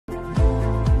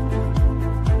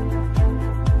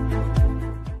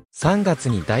3月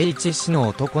に第一子の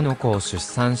男の子を出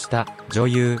産した女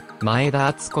優、前田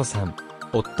敦子さん。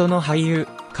夫の俳優、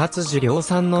勝地涼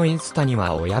さんのインスタに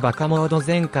は親バカモード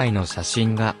全開の写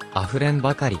真が溢れん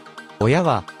ばかり。親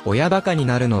は親バカに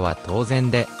なるのは当然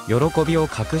で、喜びを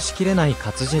隠しきれない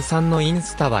勝地さんのイン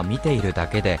スタは見ているだ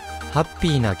けで、ハッ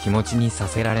ピーな気持ちにさ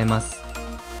せられます。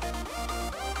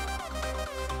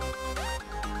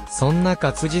そんな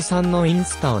勝地さんのイン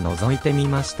スタを覗いてみ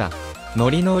ました。ノ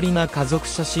リノリな家族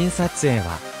写真撮影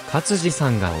は、勝地さ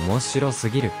んが面白す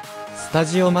ぎる。スタ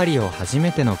ジオマリオ初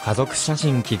めての家族写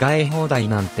真着替え放題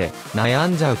なんて、悩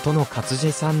んじゃうとの勝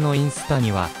地さんのインスタ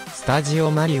には、スタジオ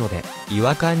マリオで、違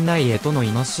和感ない干支の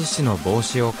イノシシの帽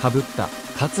子をかぶった、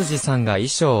勝地さんが衣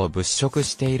装を物色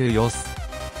している様子。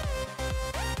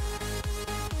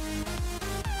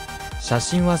写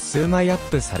真は数枚アッ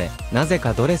プされ、なぜ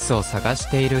かドレスを探し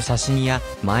ている写真や、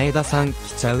前田さん着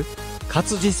ちゃう？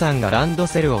勝地さんがランド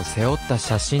セルを背負った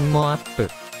写真もアップ。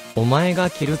お前が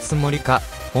着るつもりか、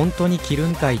本当に着る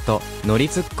んかいと、ノリ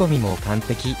ツッコミも完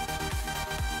璧。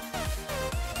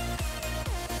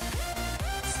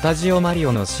スタジオマリ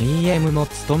オの CM も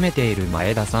務めている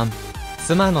前田さん。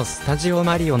妻のスタジオ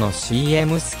マリオの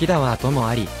CM 好きだわとも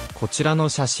あり、こちらの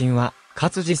写真は、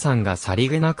勝地さんがさり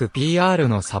げなく PR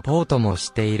のサポートも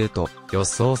していると予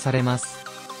想されます。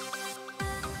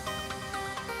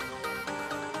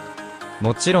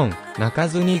もちろん、泣か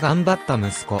ずに頑張った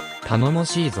息子、頼も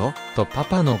しいぞ、とパ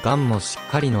パのガンもし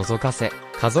っかり覗かせ、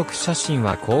家族写真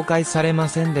は公開されま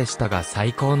せんでしたが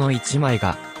最高の一枚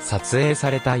が撮影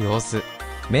された様子。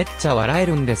めっちゃ笑え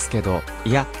るんですけど、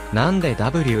いや、なんで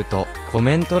W とコ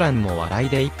メント欄も笑い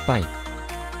でいっぱい。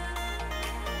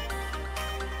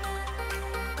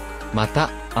また、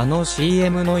あの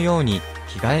CM のように、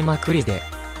着替えまくりで、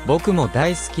僕も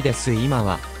大好きです今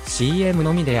は、CM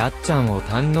のみであっちゃんを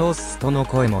堪能すとの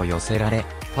声も寄せられ、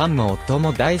ファンも夫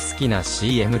も大好きな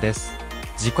CM です。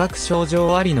自覚症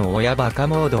状ありの親バカ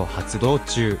モード発動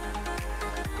中。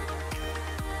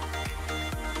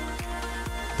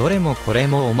どれもこれ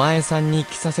もお前さんに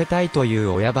着させたいとい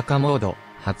う親バカモード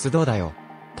発動だよ。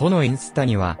とのインスタ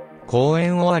には、公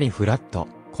演終わりフラット、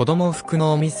子供服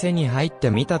のお店に入って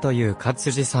みたという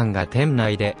勝地さんが店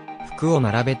内で服を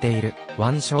並べているワ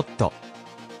ンショット。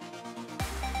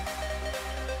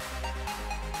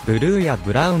ブルーや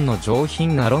ブラウンの上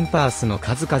品なロンパースの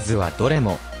数々はどれ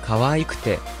も可愛く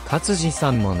て、勝地さ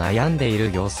んも悩んでい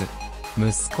る様子。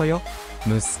息子よ、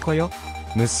息子よ、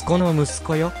息子の息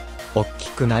子よ、おっき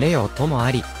くなれよとも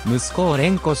あり、息子を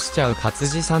連呼しちゃう勝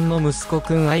地さんの息子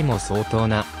くん愛も相当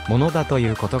なものだとい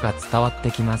うことが伝わっ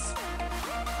てきます。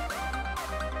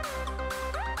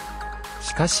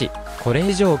しかし、これ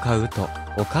以上買うと、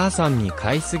お母さんに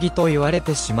買いすぎと言われ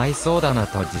てしまいそうだな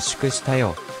と自粛した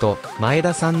よ、と、前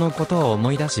田さんのことを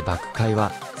思い出し爆買い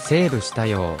は、セーブした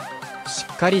よ。し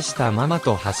っかりしたママ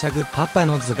とはしゃぐパパ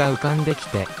の図が浮かんでき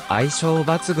て、相性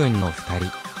抜群の二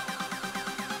人。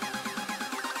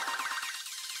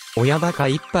親バカ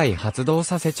一杯発動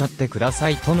させちゃってくださ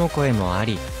いとの声もあ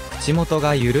り、口元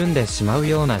が緩んでしまう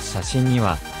ような写真に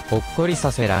は、ほっこり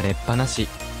させられっぱなし。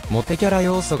モテキャラ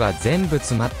要素が全部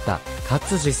詰まった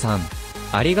勝地さん。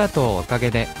ありがとうおかげ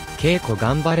で、稽古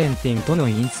頑張れんてんとの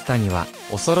インスタには、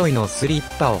お揃いのスリ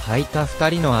ッパを履いた二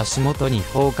人の足元に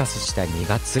フォーカスした2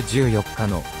月14日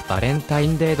のバレンタイ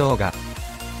ンデー動画。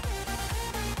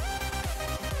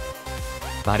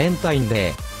バレンタイン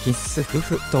デー、キッスフ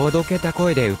フとおどけた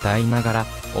声で歌いながら、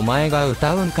お前が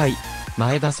歌うんかい。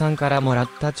前田さんからもらっ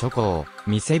たチョコを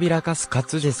見せびらかす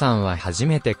勝地さんは初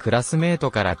めてクラスメー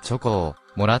トからチョコを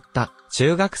もらった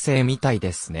中学生みたい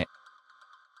ですね。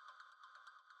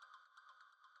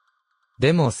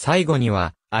でも最後に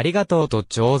は、ありがとうと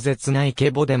超絶なイ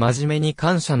ケボで真面目に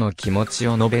感謝の気持ち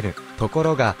を述べるとこ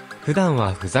ろが、普段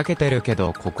はふざけてるけ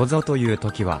どここぞという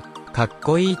時は、かっ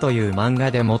こいいという漫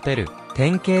画でモテる、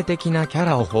典型的なキャ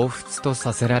ラを彷彿と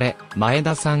させられ、前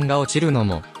田さんが落ちるの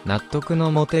も、納得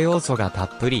のモテ要素がた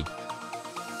っぷり。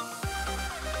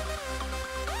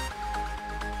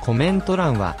コメント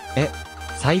欄は、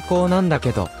最高なんだ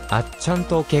けど、あっちゃん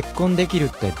と結婚できるっ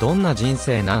てどんな人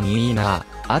生なんいいなぁ。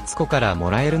あつこからも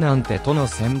らえるなんてとの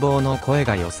羨望の声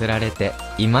が寄せられて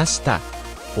いました。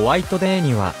ホワイトデー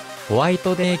には、ホワイ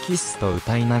トデーキッスと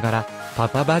歌いながら、パ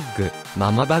パバッグ、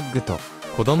ママバッグと、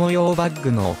子供用バッ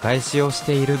グのお返しをし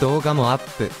ている動画もアッ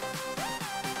プ。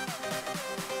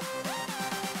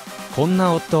こん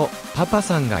な夫、パパ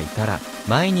さんがいたら、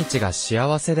毎日が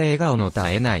幸せで笑顔の絶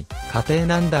えない家庭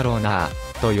なんだろうな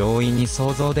ぁ、と容易に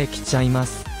想像できちゃいま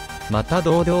す。また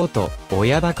堂々と、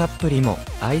親バカっぷりも、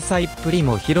愛妻っぷり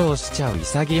も披露しちゃう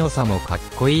潔さもかっ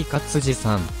こいい勝地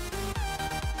さん。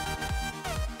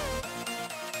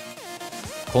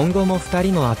今後も二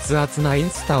人の熱々なイン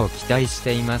スタを期待し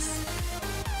ています。